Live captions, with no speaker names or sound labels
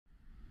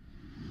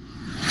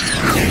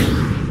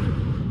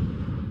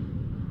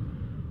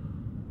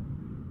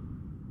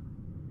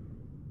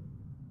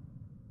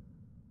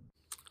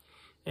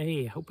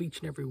Hey, I hope each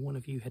and every one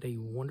of you had a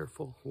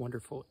wonderful,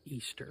 wonderful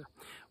Easter.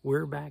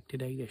 We're back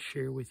today to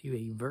share with you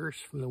a verse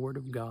from the Word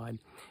of God,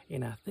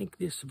 and I think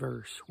this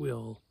verse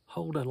will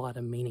hold a lot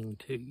of meaning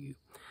to you.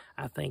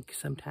 I think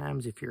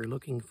sometimes if you're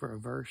looking for a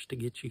verse to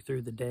get you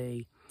through the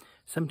day,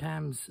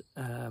 sometimes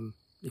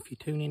if you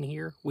tune in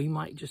here, we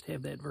might just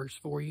have that verse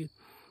for you,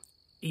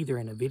 either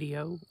in a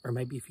video or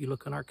maybe if you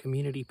look on our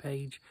community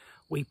page,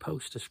 we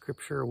post a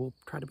scripture. We'll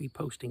try to be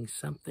posting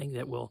something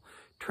that will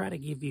try to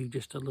give you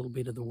just a little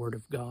bit of the Word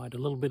of God, a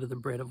little bit of the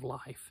bread of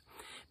life.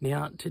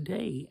 Now,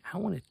 today, I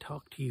want to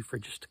talk to you for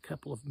just a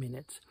couple of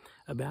minutes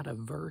about a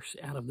verse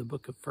out of the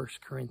book of 1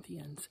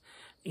 Corinthians.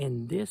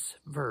 And this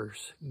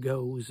verse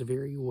goes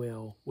very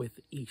well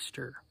with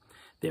Easter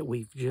that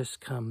we've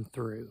just come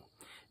through.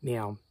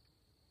 Now,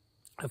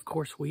 of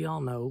course, we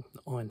all know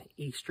on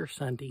Easter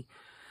Sunday,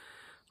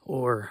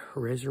 or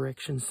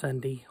Resurrection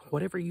Sunday,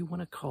 whatever you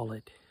want to call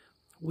it,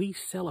 we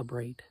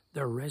celebrate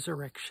the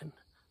resurrection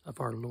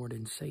of our Lord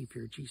and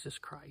Savior, Jesus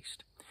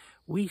Christ.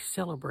 We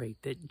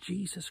celebrate that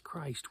Jesus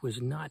Christ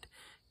was not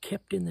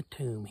kept in the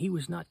tomb. He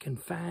was not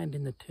confined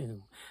in the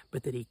tomb,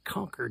 but that he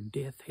conquered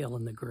death, hell,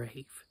 and the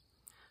grave.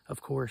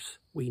 Of course,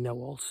 we know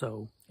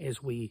also,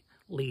 as we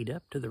lead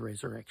up to the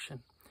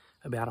resurrection,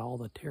 about all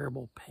the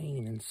terrible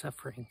pain and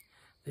suffering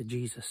that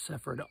Jesus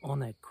suffered on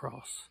that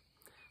cross.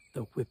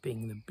 The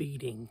whipping, the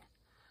beating,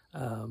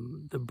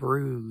 the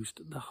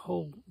bruised, the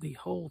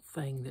whole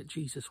thing that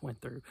Jesus went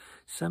through,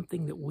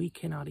 something that we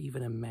cannot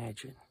even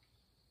imagine.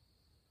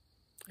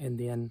 And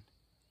then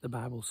the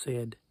Bible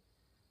said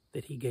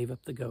that he gave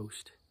up the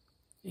ghost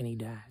and he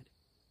died.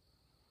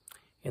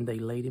 And they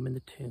laid him in the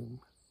tomb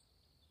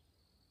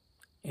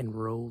and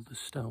rolled the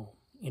stone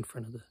in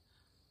front of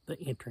the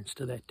entrance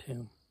to that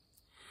tomb.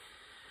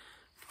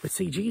 But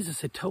see, Jesus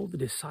had told the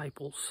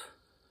disciples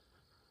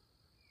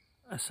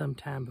some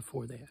time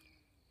before that.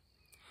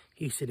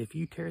 He said, if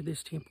you tear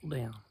this temple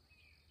down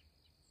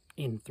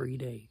in 3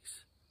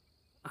 days,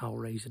 I'll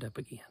raise it up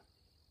again.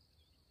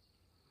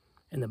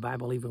 And the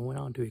Bible even went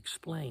on to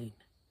explain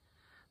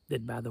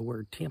that by the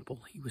word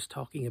temple, he was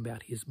talking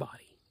about his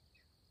body.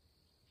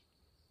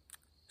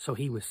 So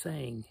he was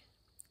saying,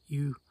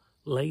 you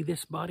lay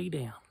this body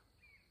down,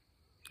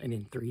 and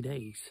in 3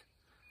 days,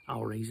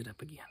 I'll raise it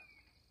up again.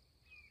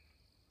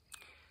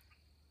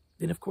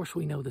 Then, of course,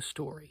 we know the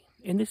story.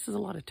 And this is a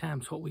lot of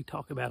times what we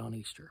talk about on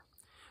Easter.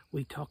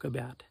 We talk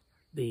about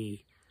the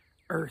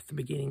earth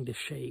beginning to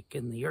shake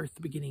and the earth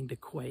beginning to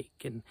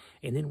quake. And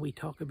then we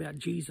talk about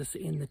Jesus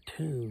in the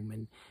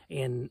tomb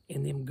and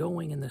them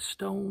going, and the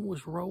stone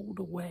was rolled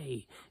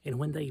away. And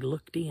when they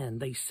looked in,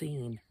 they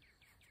seen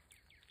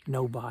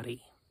no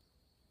body.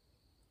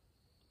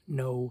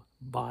 No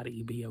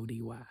body,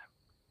 B-O-D-Y.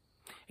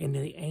 And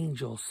the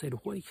angel said,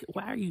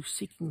 why are you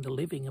seeking the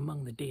living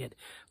among the dead?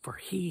 For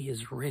he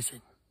is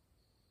risen.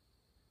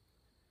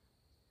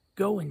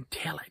 Go and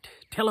tell it.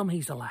 Tell him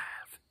he's alive.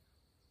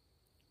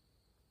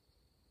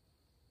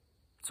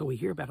 So we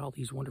hear about all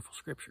these wonderful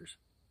scriptures,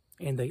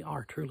 and they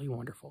are truly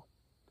wonderful.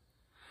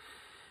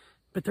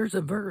 But there's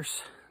a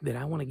verse that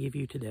I want to give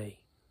you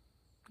today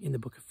in the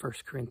book of 1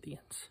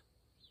 Corinthians.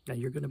 Now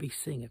you're going to be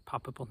seeing it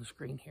pop up on the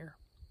screen here.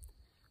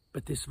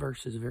 But this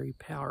verse is very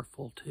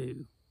powerful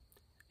too.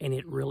 And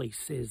it really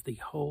says the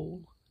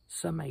whole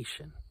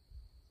summation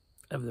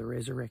of the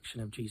resurrection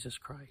of Jesus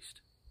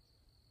Christ.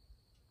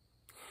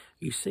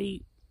 You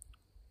see,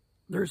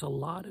 there's a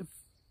lot of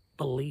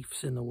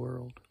beliefs in the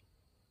world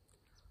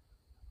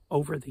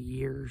over the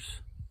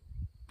years,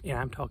 and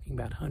I'm talking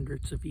about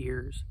hundreds of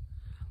years.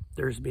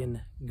 There's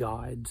been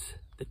gods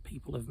that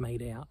people have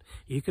made out.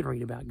 You can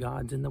read about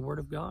gods in the Word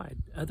of God,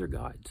 other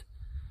gods.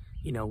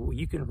 You know,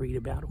 you can read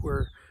about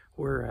where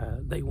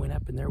they went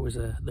up and there was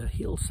the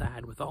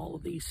hillside with all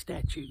of these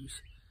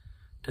statues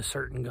to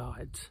certain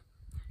gods.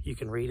 You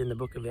can read in the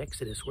book of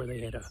Exodus where they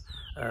had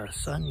a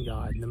sun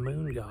god and the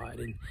moon god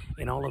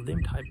and all of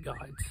them type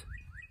gods.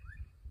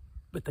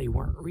 But they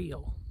weren't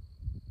real.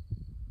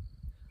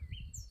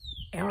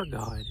 Our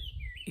God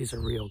is a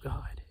real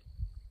God.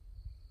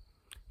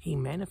 He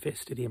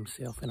manifested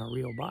himself in a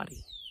real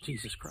body,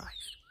 Jesus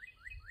Christ.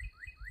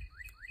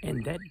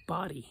 And that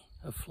body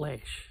of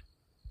flesh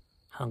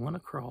hung on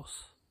a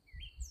cross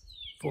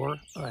for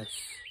us,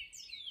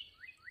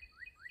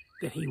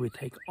 that he would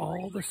take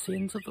all the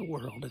sins of the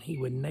world and he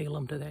would nail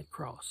them to that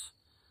cross,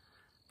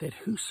 that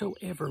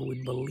whosoever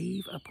would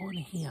believe upon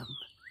him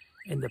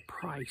and the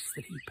price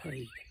that he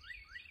paid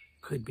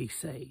could be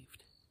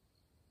saved.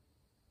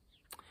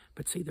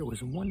 But see, there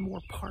was one more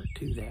part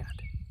to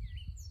that.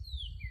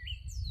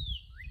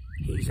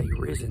 He's a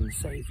risen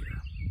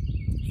Savior.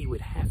 He would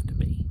have to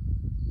be.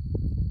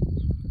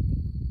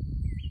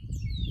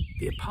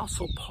 The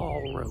Apostle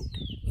Paul wrote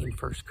in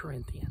 1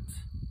 Corinthians,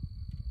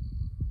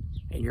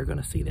 and you're going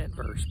to see that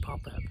verse pop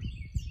up.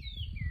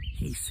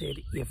 He said,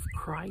 if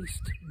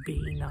Christ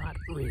be not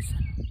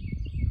risen,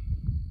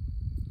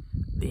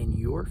 then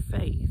your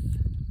faith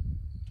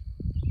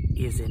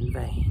is in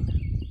vain.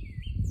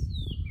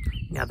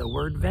 Now the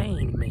word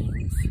vain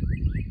means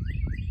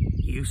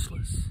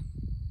useless,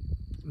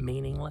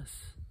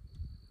 meaningless,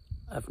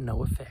 of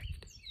no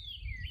effect.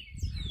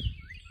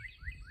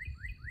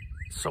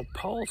 So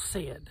Paul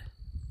said,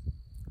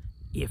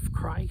 if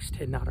Christ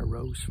had not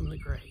arose from the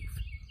grave,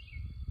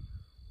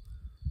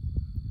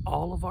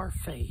 all of our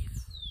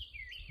faith,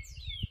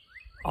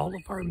 all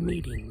of our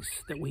meetings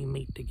that we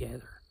meet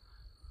together,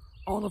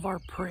 all of our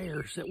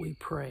prayers that we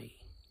pray,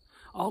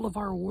 all of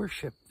our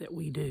worship that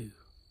we do,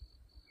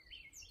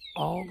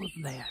 all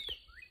of that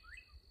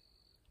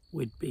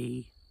would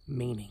be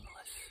meaningless.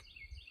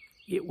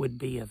 It would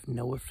be of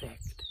no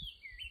effect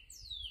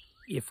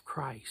if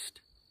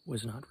Christ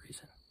was not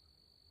risen.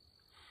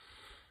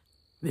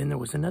 Then there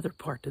was another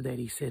part to that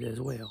he said as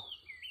well.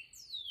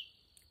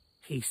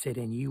 He said,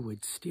 and you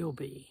would still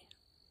be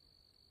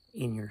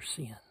in your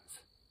sins.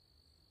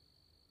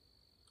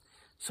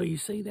 So you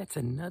see, that's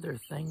another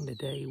thing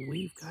today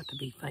we've got to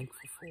be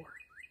thankful for.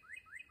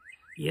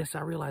 Yes, I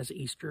realize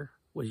Easter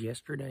was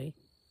yesterday,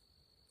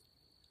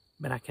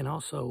 but I can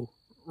also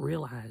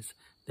realize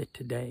that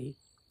today,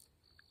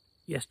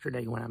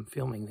 yesterday when I'm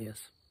filming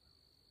this,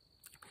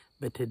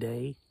 but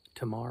today,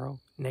 tomorrow,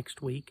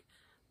 next week,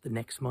 the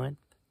next month,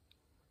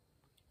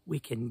 we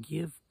can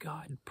give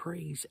God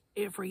praise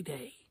every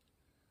day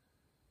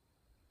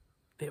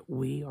that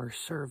we are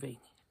serving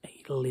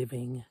a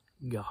living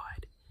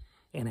God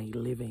and a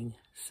living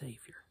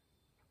Savior.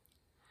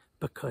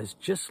 Because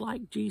just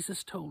like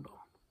Jesus told them,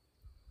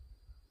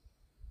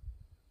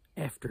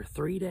 after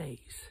 3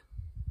 days,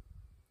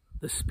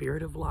 the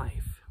Spirit of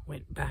life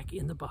went back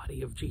in the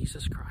body of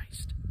Jesus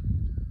Christ,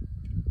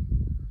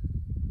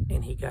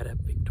 and he got up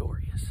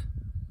victorious.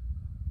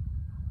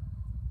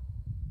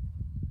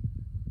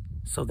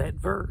 So that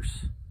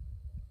verse,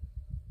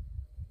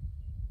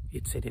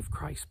 it said, if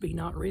Christ be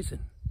not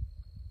risen,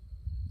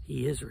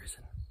 he is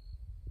risen.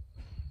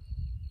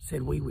 It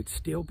said we would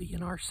still be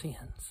in our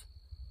sins,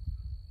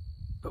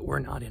 but we're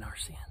not in our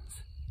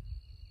sins.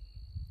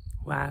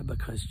 Why?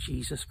 Because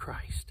Jesus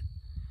Christ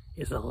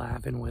is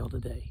alive and well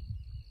today.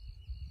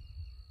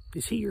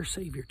 Is he your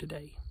Savior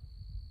today?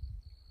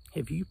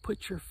 Have you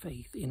put your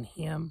faith in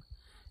him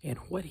and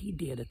what he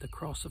did at the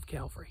cross of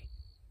Calvary?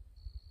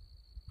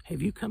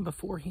 Have you come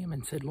before him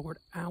and said, Lord,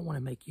 I want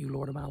to make you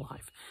Lord of my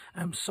life.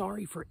 I'm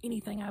sorry for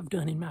anything I've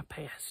done in my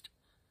past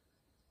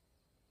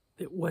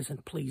that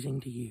wasn't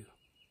pleasing to you.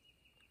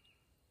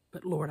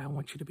 But Lord, I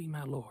want you to be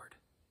my Lord.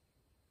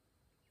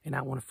 And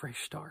I want a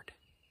fresh start.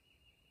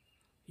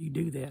 You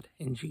do that,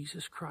 and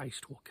Jesus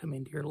Christ will come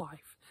into your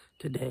life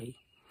today.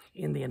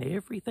 And then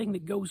everything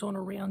that goes on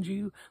around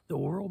you, the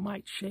world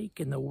might shake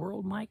and the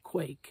world might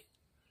quake.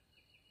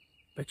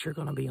 But you're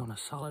going to be on a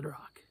solid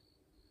rock.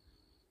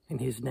 And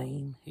his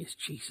name is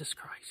Jesus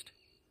Christ.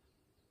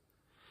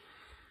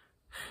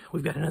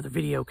 We've got another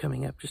video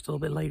coming up just a little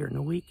bit later in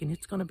the week, and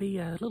it's going to be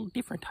a little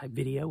different type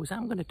video, as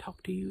I'm going to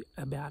talk to you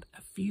about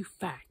a few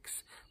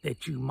facts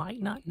that you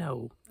might not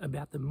know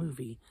about the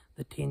movie,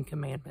 The 10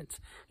 Commandments.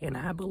 And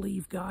I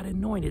believe God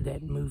anointed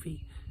that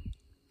movie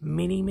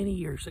many, many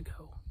years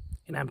ago.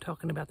 And I'm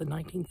talking about the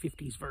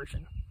 1950s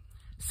version,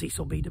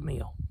 Cecil B.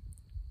 DeMille.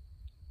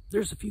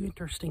 There's a few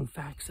interesting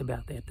facts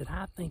about that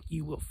I think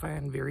you will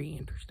find very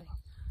interesting.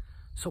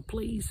 So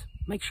please,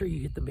 make sure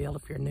you hit the bell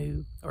if you're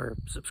new, or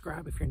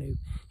subscribe if you're new.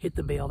 Hit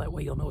the bell, that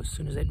way you'll know as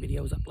soon as that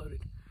video is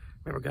uploaded.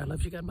 Remember, God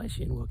loves you, God bless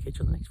you, and we'll catch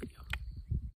you on the next video.